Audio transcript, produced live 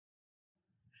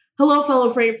Hello,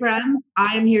 fellow freight friends.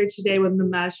 I am here today with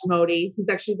Nimesh Modi, who's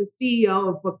actually the CEO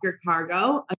of Book Your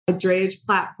Cargo, a drayage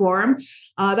platform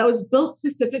that was built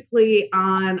specifically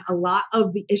on a lot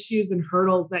of the issues and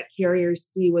hurdles that carriers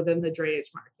see within the drayage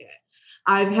market.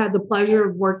 I've had the pleasure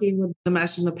of working with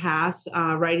Nimesh in the past,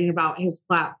 writing about his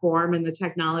platform and the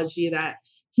technology that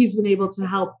he's been able to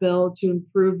help build to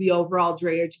improve the overall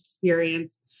drayage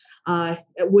experience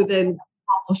within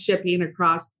global shipping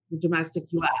across the domestic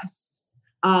US.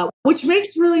 Which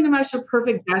makes really Nimesh a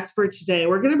perfect guest for today.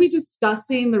 We're going to be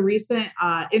discussing the recent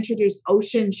introduced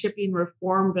Ocean Shipping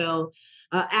Reform Bill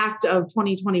Act of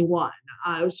 2021.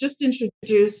 It was just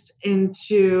introduced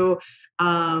into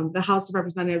the House of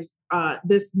Representatives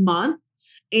this month.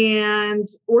 And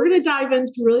we're going to dive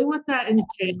into really what that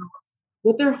entails,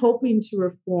 what they're hoping to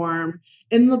reform,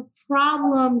 and the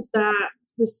problems that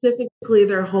specifically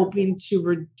they're hoping to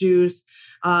reduce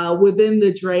within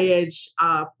the drayage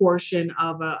portion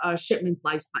of a shipment's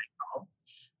life cycle.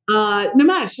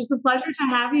 Nimesh, it's a pleasure to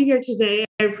have you here today.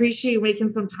 I appreciate you making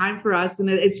some time for us, and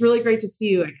it's really great to see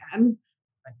you again.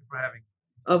 Thank you for having me.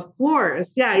 Of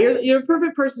course. Yeah, you're a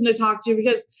perfect person to talk to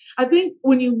because I think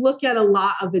when you look at a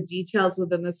lot of the details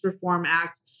within this Reform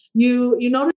Act, you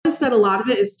notice that a lot of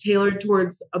it is tailored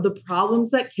towards the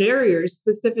problems that carriers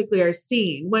specifically are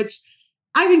seeing, which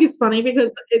I think is funny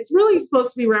because it's really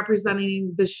supposed to be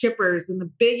representing the shippers and the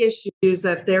big issues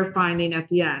that they're finding at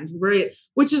the end, right?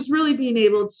 Which is really being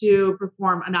able to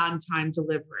perform an on-time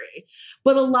delivery.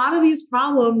 But a lot of these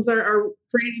problems are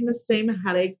creating the same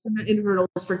headaches and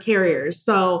hurdles for carriers.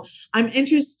 So I'm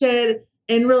interested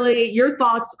in really your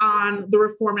thoughts on the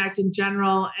Reform Act in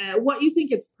general, and what you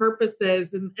think its purpose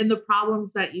is, and the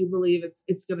problems that you believe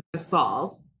it's going to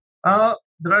solve.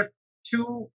 There are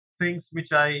two things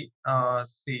which I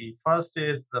see. First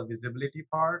is the visibility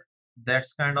part.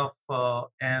 That's kind of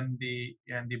and the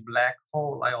black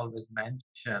hole I always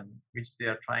mention, which they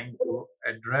are trying to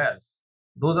address.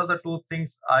 Those are the two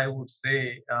things I would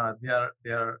say they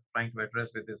are trying to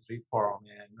address with this reform.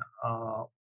 And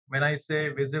when I say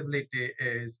visibility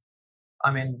is,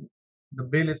 I mean, the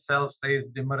bill itself says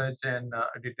demurrage and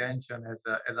detention as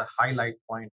a highlight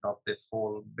point of this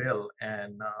whole bill.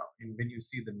 And when you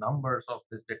see the numbers of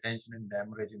this detention and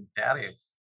demurrage in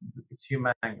tariffs, it's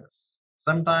humongous.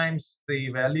 Sometimes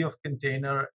the value of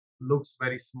container looks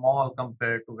very small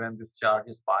compared to when this charge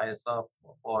is biased up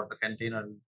for the container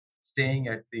staying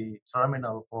at the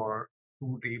terminal for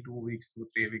 2 weeks to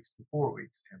 3 weeks to 4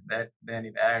 weeks, and that then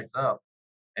it adds up,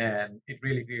 and it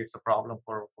really creates a problem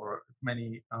for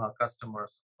many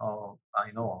customers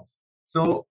I know of.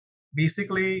 So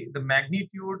basically, the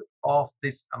magnitude of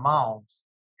this amount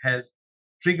has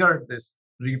triggered this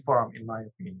reform, in my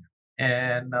opinion.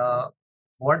 And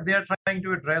what they are trying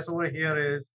to address over here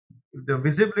is the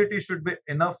visibility should be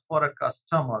enough for a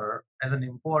customer as an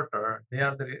importer. They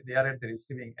are at the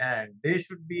receiving end. They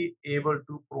should be able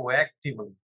to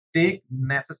proactively take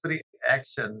necessary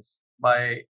actions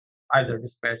by either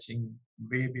dispatching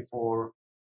way before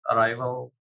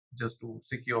arrival just to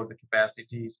secure the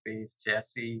capacity, space,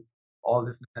 chassis, all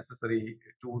these necessary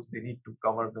tools they need to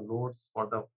cover the loads for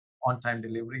the on-time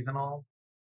deliveries and all.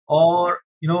 Or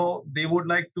they would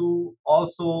like to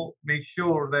also make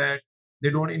sure that they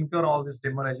don't incur all this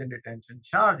demurrage and detention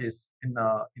charges in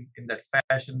that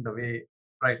fashion, the way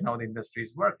right now the industry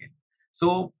is working.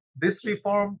 So this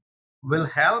reform will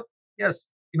help. Yes,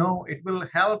 it will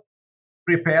help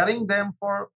preparing them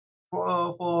for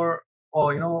or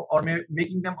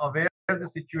making them aware the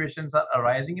situations are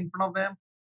arising in front of them,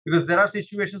 because there are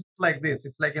situations like this.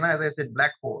 It's like, as I said,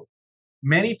 black hole.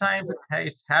 Many times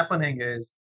it's happening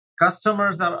is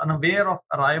customers are unaware of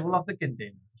arrival of the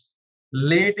containers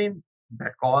late in,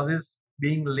 that causes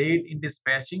being late in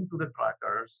dispatching to the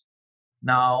truckers.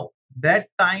 Now that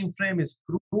time frame is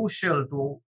crucial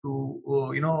to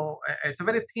it's a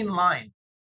very thin line.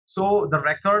 So the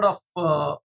record of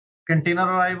container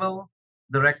arrival,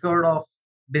 the record of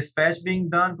dispatch being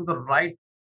done to the right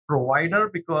provider,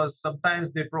 because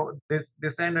sometimes they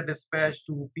send a dispatch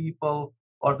to people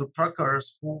or to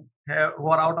truckers who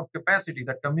are out of capacity.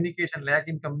 The communication, lag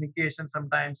in communication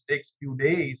sometimes takes few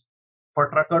days for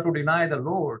trucker to deny the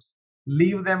loads,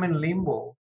 leave them in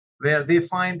limbo, where they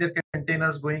find their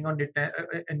containers going on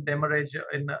in demurrage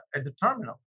at the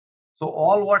terminal. So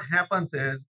all what happens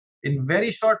is, in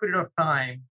very short period of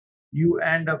time, you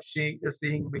end up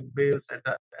seeing big bills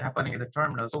happening at the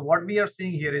terminal. So what we are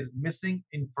seeing here is missing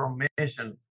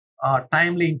information,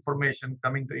 timely information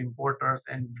coming to importers,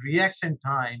 and reaction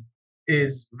time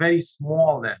is very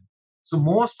small then. So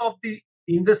most of the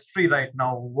industry right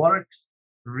now works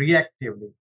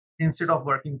reactively instead of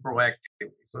working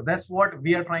proactively. So that's what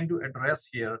we are trying to address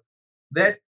here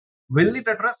That will it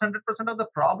address 100% of the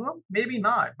problem? Maybe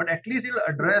not, but at least it'll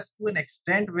address to an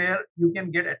extent where you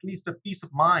can get at least a peace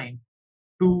of mind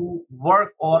to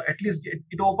work, or at least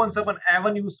it opens up an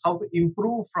avenues how to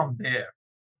improve from there.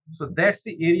 So that's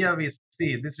the area we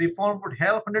see. This reform would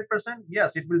help 100%.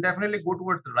 Yes, it will definitely go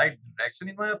towards the right direction,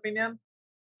 in my opinion.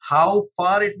 How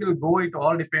far it will go, it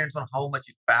all depends on how much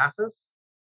it passes,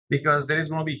 because there is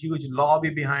going to be huge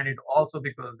lobby behind it. Also,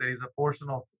 because there is a portion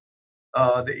of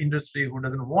the industry who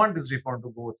doesn't want this reform to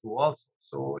go through. Also,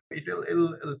 so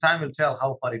time will tell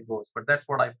how far it goes. But that's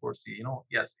what I foresee.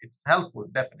 Yes, it's helpful,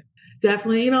 definitely.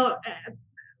 Definitely.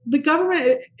 The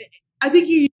government, I think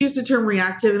you used the term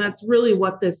reactive, and that's really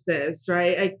what this is,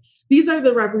 right? These are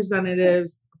the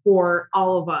representatives for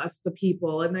all of us, the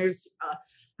people. And there's,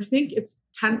 I think it's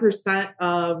 10%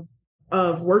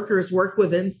 of workers work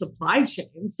within supply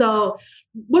chain. So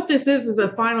what this is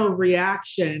a final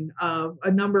reaction of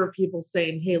a number of people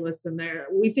saying, hey, listen,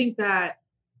 we think that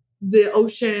the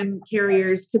ocean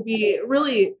carriers could be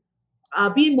really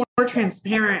being more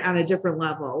transparent on a different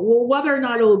level. Well, whether or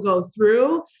not it will go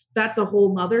through, that's a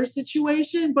whole nother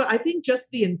situation. But I think just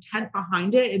the intent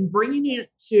behind it and bringing it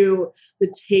to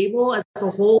the table as a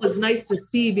whole is nice to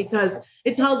see, because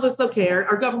it tells us, okay,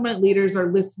 our government leaders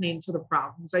are listening to the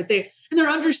problems, right? They're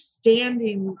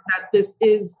understanding that this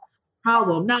is a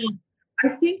problem. Now, I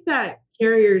think that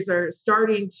carriers are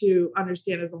starting to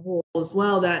understand as a whole as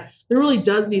well that there really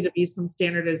does need to be some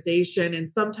standardization and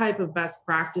some type of best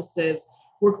practices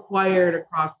required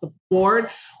across the board.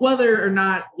 Whether or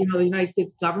not, the United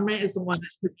States government is the one that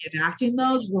should be enacting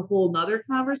those is a whole nother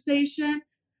conversation.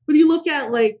 When you look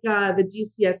at like the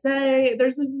DCSA,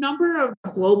 there's a number of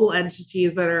global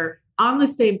entities that are on the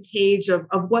same page of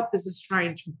what this is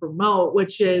trying to promote,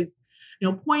 which is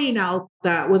pointing out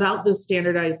that without the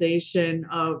standardization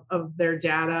of their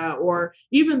data, or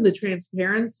even the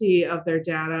transparency of their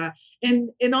data,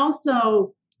 and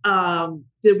also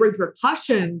the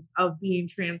repercussions of being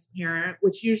transparent,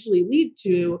 which usually lead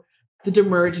to the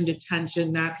demurrage and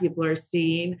detention that people are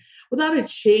seeing, without a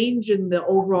change in the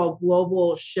overall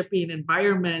global shipping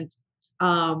environment,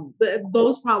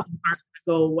 those problems aren't going to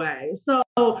go away. So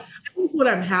I think what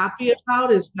I'm happy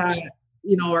about is that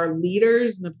our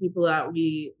leaders and the people that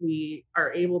we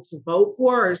are able to vote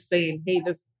for are saying, hey,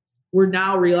 we're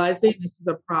now realizing this is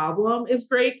a problem, is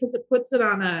great, because it puts it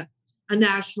on a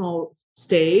national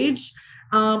stage.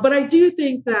 But I do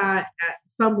think that at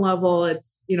some level,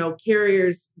 it's,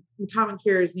 common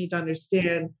carriers need to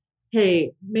understand,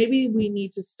 hey, maybe we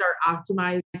need to start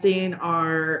optimizing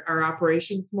our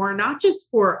operations more, not just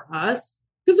for us,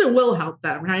 because it will help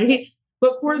them, right?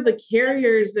 But for the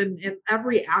carriers and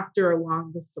every actor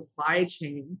along the supply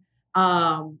chain.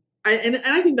 And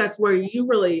I think that's where you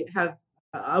really have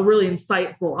a really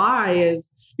insightful eye, is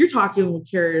you're talking with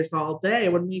carriers all day.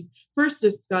 When we first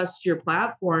discussed your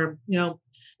platform,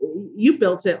 you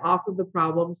built it off of the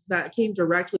problems that came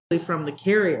directly from the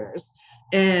carriers.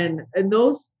 And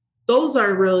those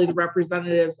are really the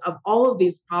representatives of all of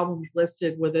these problems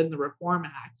listed within the Reform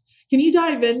Act. Can you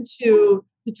dive into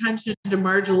detention to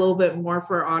merge a little bit more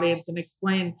for our audience and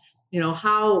explain,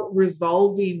 how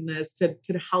resolving this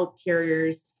could help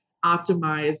carriers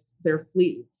optimize their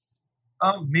fleets?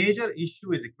 A major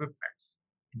issue is equipment,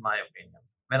 in my opinion.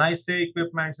 When I say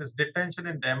equipment, is detention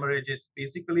and demurrage is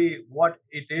basically what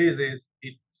it is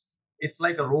it's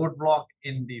like a roadblock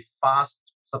in the fast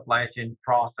supply chain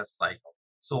process cycle.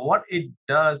 So what it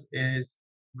does is,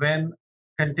 when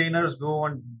containers go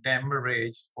on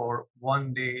demurrage for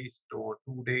 1 day to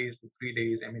 2 days to 3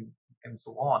 days, I mean, and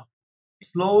so on,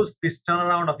 slows this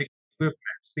turnaround of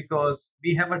equipment, because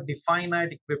we have a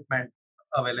definite equipment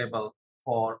available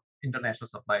for international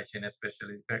supply chain,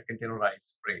 especially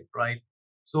containerized freight, right?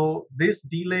 So this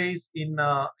delays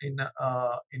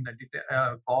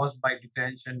caused by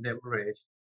detention, demurrage,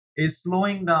 is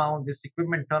slowing down this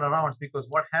equipment turnarounds, because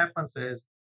what happens is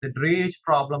the drayage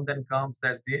problem then comes,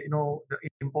 that the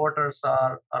importers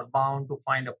are bound to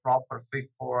find a proper fit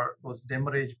for those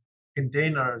demurrage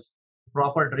containers.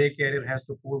 Proper dray carrier has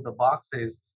to pull the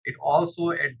boxes. It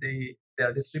also at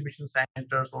their distribution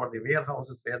centers or the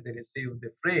warehouses where they receive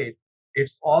the freight, it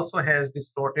also has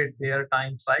distorted their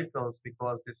time cycles,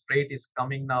 because this freight is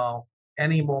coming now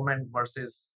any moment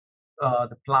versus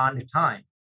the planned time.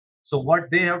 So what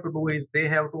they have to do is they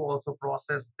have to also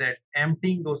process that,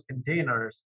 emptying those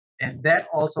containers, and that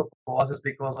also causes,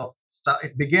 because of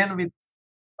it began with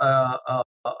a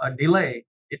delay,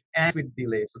 it ends with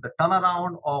delay. So the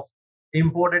turnaround of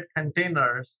imported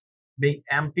containers being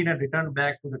emptied and returned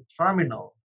back to the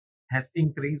terminal has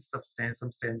increased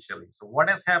substantially. So what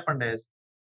has happened is,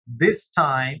 this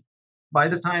time by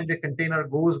the time the container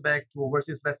goes back to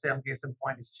overseas, let's say I'm case in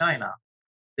point is China,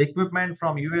 the equipment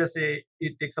from USA,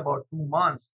 it takes about 2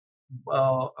 months.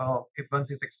 If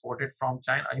once it's exported from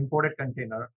China, imported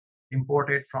container,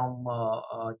 imported from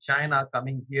China,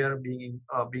 coming here, being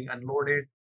unloaded,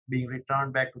 being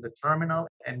returned back to the terminal,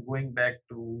 and going back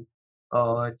to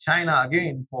China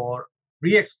again for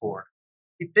re-export.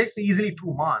 It takes easily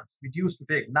 2 months. It used to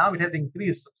take. Now it has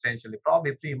increased substantially,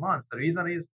 probably 3 months. The reason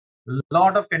is a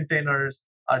lot of containers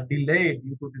are delayed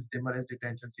due to these demurrage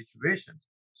detention situations.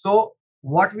 So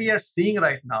what we are seeing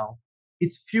right now,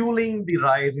 it's fueling the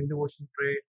rise in the ocean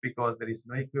freight because there is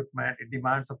no equipment. A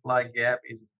demand supply gap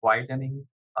is widening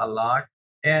a lot,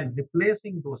 and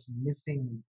replacing those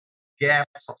missing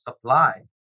gaps of supply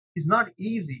is not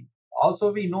easy.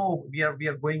 Also, we know we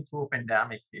are going through a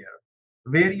pandemic here.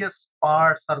 Various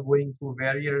parts are going through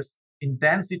various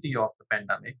intensity of the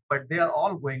pandemic, but they are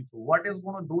all going through. What is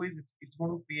going to do is it's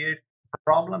going to create a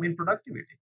problem in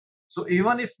productivity. So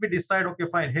even if we decide, okay,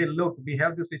 fine, hey, look, we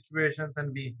have the situations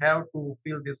and we have to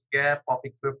fill this gap of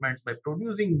equipments by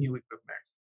producing new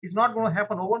equipments, it's not going to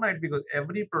happen overnight because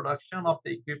every production of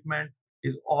the equipment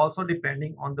is also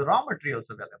depending on the raw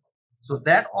materials available. So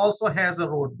that also has a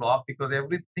roadblock because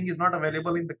everything is not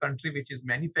available in the country which is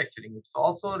manufacturing. It's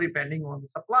also depending on the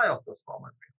supply of those raw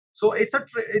materials. So it's a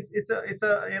it's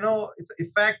an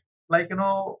effect like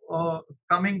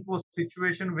coming to a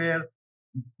situation where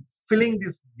filling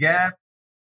this gap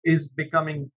is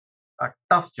becoming a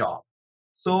tough job.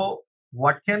 So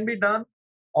what can be done?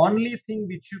 Only thing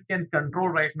which you can control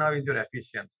right now is your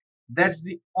efficiency. That's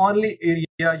the only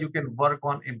area you can work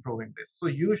on improving this. So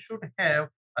you should have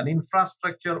an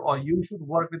infrastructure or you should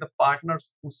work with the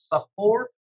partners who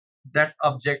support that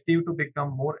objective to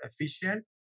become more efficient,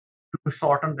 to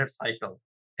shorten that cycle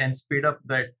and speed up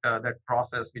that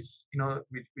process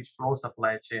which flows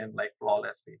supply chain like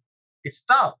flawlessly. It's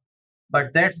tough,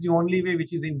 but that's the only way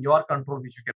which is in your control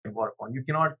which you can work on. You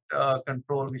cannot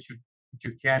control which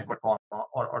you can't work on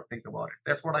or think about it.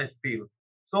 That's what I feel.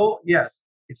 So yes,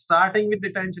 it's starting with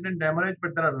detention and damage,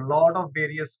 but there are a lot of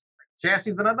various. Chess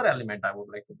is another element I would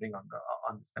like to bring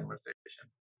on this conversation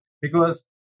because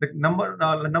the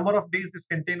number of days this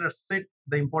container sit,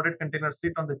 the imported container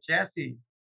sit on the chassis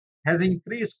has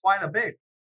increased quite a bit.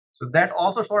 So that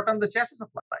also shortened the chassis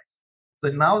supplies. So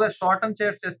now that shortened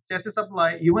chassis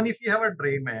supply, even if you have a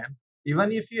drayman,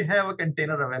 even if you have a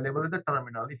container available at the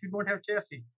terminal, if you don't have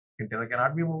chassis, container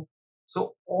cannot be moved.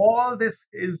 So all this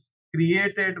is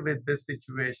created with this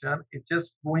situation. It's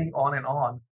just going on and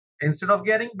on. Instead of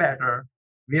getting better,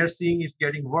 we are seeing it's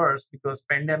getting worse because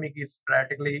pandemic is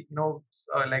practically,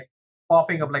 like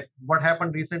popping up. Like what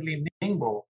happened recently in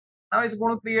Ningbo, now it's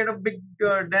going to create a big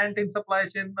dent in supply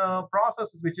chain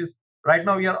processes, which is right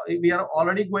now we are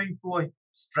already going through a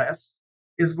stress.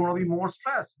 Is going to be more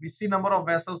stress. We see number of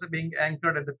vessels being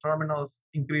anchored at the terminals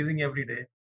increasing every day.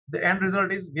 The end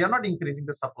result is we are not increasing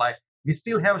the supply. We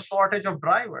still have a shortage of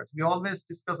drivers. We always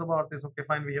discuss about this. Okay,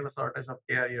 fine, we have a shortage of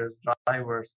carriers,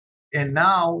 drivers, and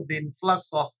now the influx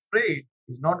of freight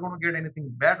is not going to get anything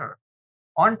better.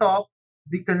 On top,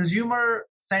 the consumer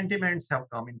sentiments have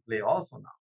come in play also now.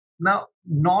 Now,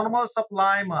 normal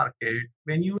supply market,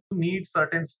 when you need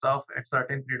certain stuff at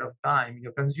certain period of time,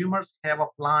 your consumers have a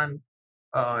plan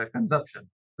consumption.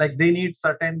 Like they need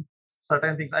certain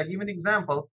things. I give an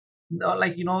example,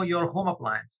 like your home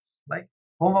appliances. Like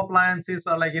home appliances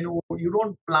are like you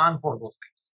don't plan for those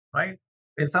things, right?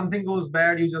 When something goes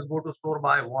bad, you just go to store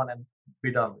buy one and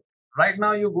be done with it. Right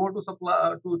now, you go to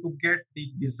supply to get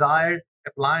the desired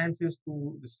appliances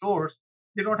to the stores,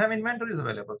 they don't have inventories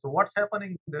available. So what's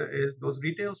happening is those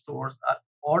retail stores are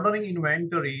ordering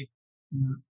inventory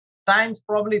mm, times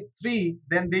probably three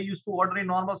than they used to order in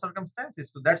normal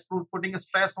circumstances. So that's putting a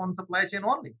stress on supply chain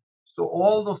only. So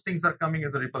all those things are coming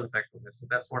as a ripple effect of this. So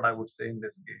that's what I would say in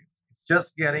this case. It's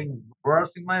just getting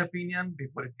worse, in my opinion,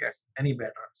 before it gets any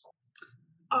better. So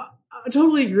I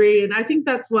totally agree. And I think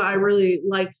that's what I really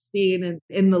like seeing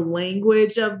in the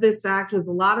language of this act was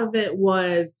a lot of it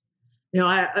was,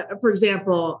 for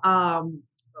example,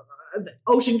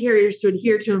 ocean carriers to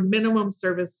adhere to minimum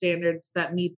service standards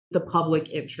that meet the public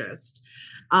interest.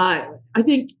 I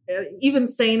think even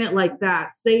saying it like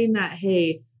that, saying that,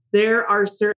 hey, there are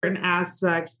certain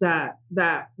aspects that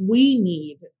we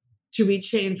need to be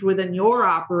changed within your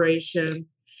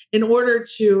operations in order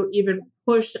to even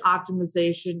push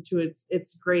optimization to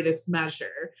its greatest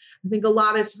measure. I think a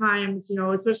lot of times,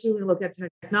 especially when we look at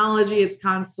technology, it's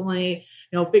constantly,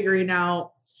 figuring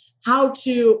out how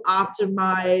to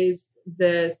optimize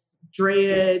this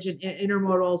drayage and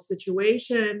intermodal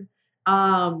situation.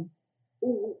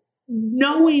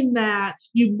 knowing that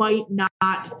you might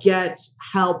not get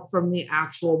help from the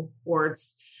actual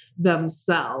ports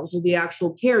themselves or the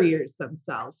actual carriers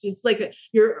themselves. So it's like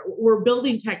we're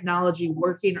building technology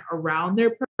working around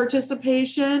their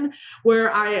participation,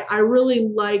 where I really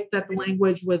like that the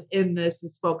language within this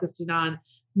is focusing on,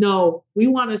 no, we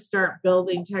want to start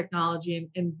building technology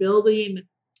and building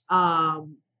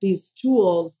these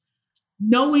tools,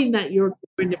 knowing that you're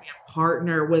going to be a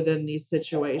partner within these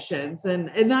situations,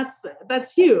 and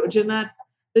that's huge, and that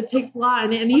takes a lot,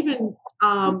 and even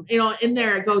in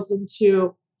there it goes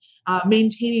into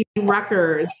maintaining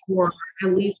records for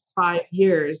at least 5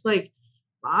 years. Like,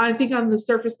 I think on the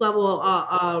surface level,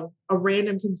 a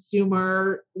random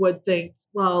consumer would think,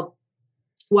 well,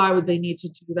 why would they need to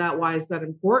do that? Why is that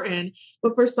important?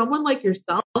 But for someone like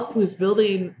yourself who's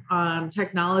building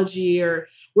technology or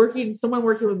someone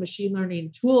working with machine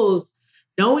learning tools,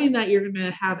 knowing that you're going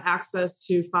to have access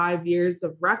to 5 years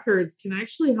of records can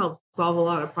actually help solve a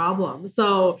lot of problems.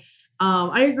 So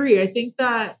I agree. I think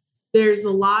that there's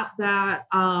a lot that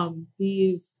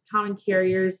these common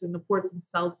carriers and the ports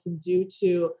themselves can do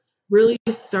to really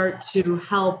start to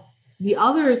help the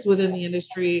others within the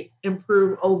industry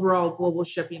improve overall global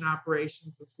shipping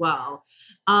operations as well.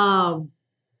 Um,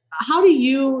 how do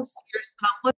you see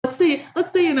yourself?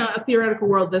 Let's say in a theoretical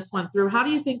world this went through. How do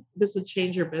you think this would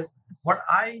change your business? What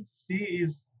I see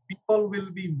is people will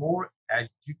be more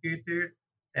educated.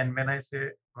 And when I say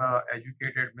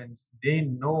educated, means they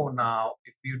know now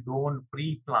if you don't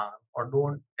pre-plan or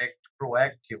don't act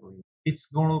proactively, it's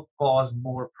going to cause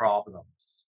more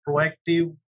problems.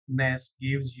 Proactiveness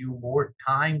gives you more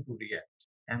time to react,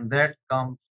 and that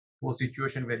comes to a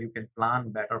situation where you can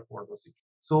plan better for those situations.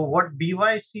 So what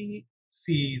BYC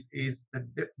sees is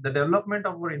the development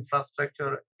of our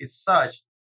infrastructure is such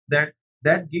that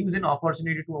gives an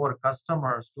opportunity to our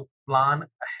customers to plan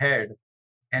ahead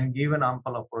and give an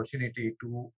ample opportunity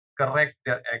to correct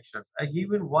their actions. I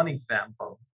give you one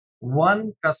example.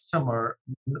 One customer,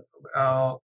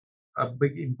 uh, a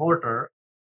big importer,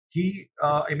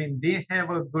 they have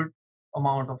a good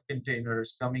amount of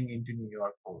containers coming into New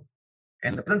York port.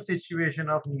 And the present situation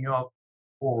of New York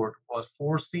port was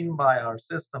foreseen by our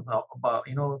system, about,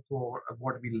 through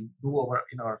what we do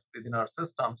within our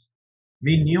systems.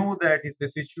 We knew that is the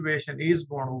situation is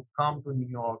going to come to New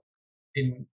York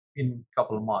in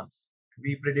couple months.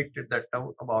 We predicted that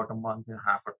about a month and a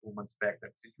half or 2 months back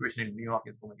that situation in New York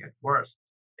is going to get worse.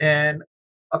 And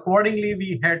accordingly,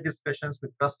 we had discussions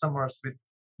with customers with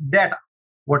data,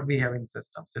 what we have in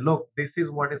systems. Say, look, this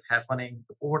is what is happening.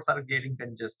 The ports are getting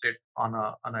congested on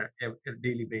a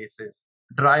daily basis.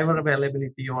 Driver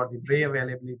availability or the dray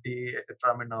availability at the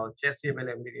terminal, chassis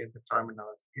availability at the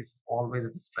terminals is always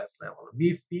at the stress level.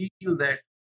 We feel that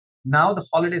now the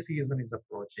holiday season is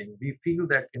approaching. We feel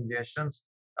that congestions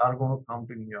are going to come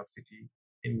to New York City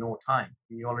in no time.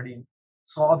 We already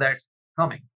saw that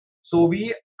coming. So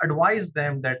we advise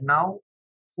them that now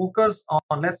focus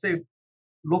on, let's say,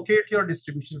 locate your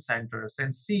distribution centers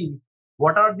and see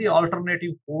what are the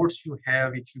alternative ports you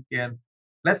have which you can,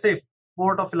 let's say,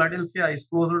 port of Philadelphia is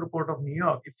closer to port of New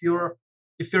York. If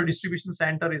your distribution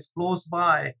center is close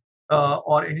by,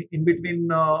 or in between,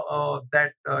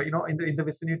 that in the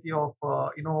vicinity of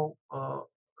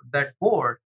that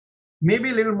port, maybe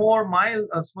a little more mile,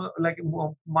 like a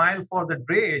mile for the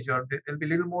drayage, or there'll be a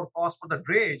little more cost for the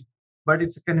drayage, but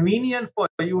it's convenient for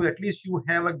you. At least you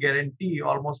have a guarantee,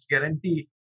 almost guarantee,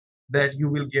 that you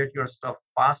will get your stuff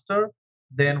faster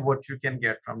than what you can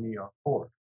get from New York port.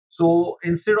 So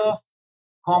instead of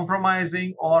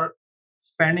compromising or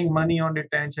spending money on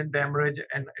detention, damage,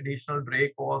 and additional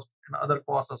dray cost and other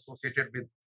costs associated with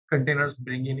containers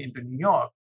bringing into New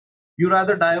York, you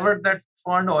rather divert that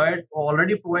fund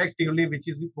already proactively, which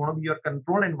is going to be your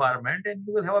control environment, and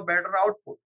you will have a better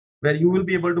output where you will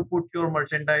be able to put your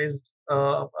merchandise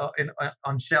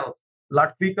on shelf a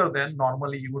lot quicker than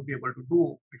normally you would be able to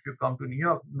do if you come to New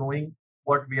York, knowing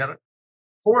what we are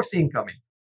foreseeing coming.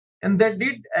 And they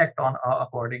did act on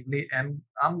accordingly, and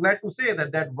I'm glad to say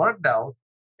that that worked out.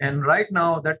 And right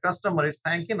now, that customer is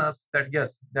thanking us that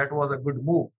yes, that was a good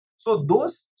move. So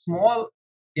those small,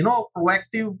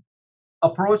 proactive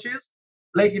approaches,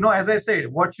 like, as I said,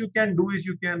 what you can do is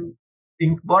you can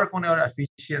work on your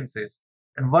efficiencies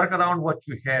and work around what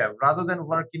you have rather than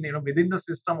work in, within the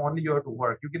system. Only you have to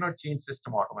work. You cannot change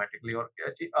system automatically, or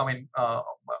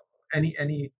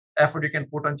any effort you can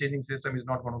put on changing system is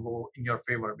not going to go in your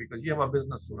favor because you have a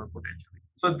business to run potentially.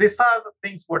 So these are the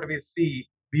things what we see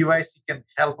BYC can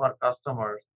help our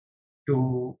customers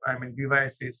to.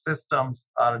 BYC systems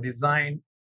are designed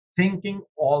thinking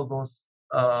all those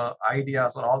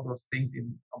ideas or all those things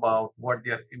in about what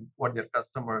their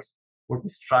customers would be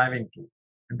striving to.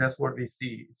 And that's what we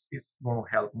see. It's going to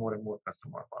help more and more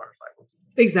customer of ours, I would say.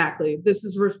 Exactly. This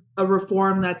is a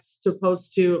reform that's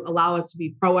supposed to allow us to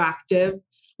be proactive,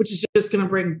 which is just going to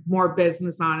bring more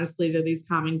business, honestly, to these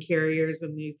common carriers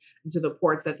and to the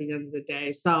ports at the end of the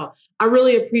day. So I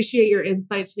really appreciate your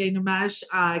insight today, Nimesh.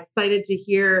 Excited to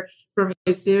hear from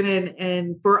you soon.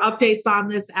 And for updates on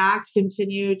this act,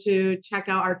 continue to check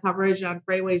out our coverage on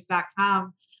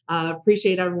freightways.com.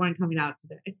 Appreciate everyone coming out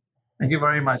today. Thank you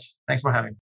very much. Thanks for having me.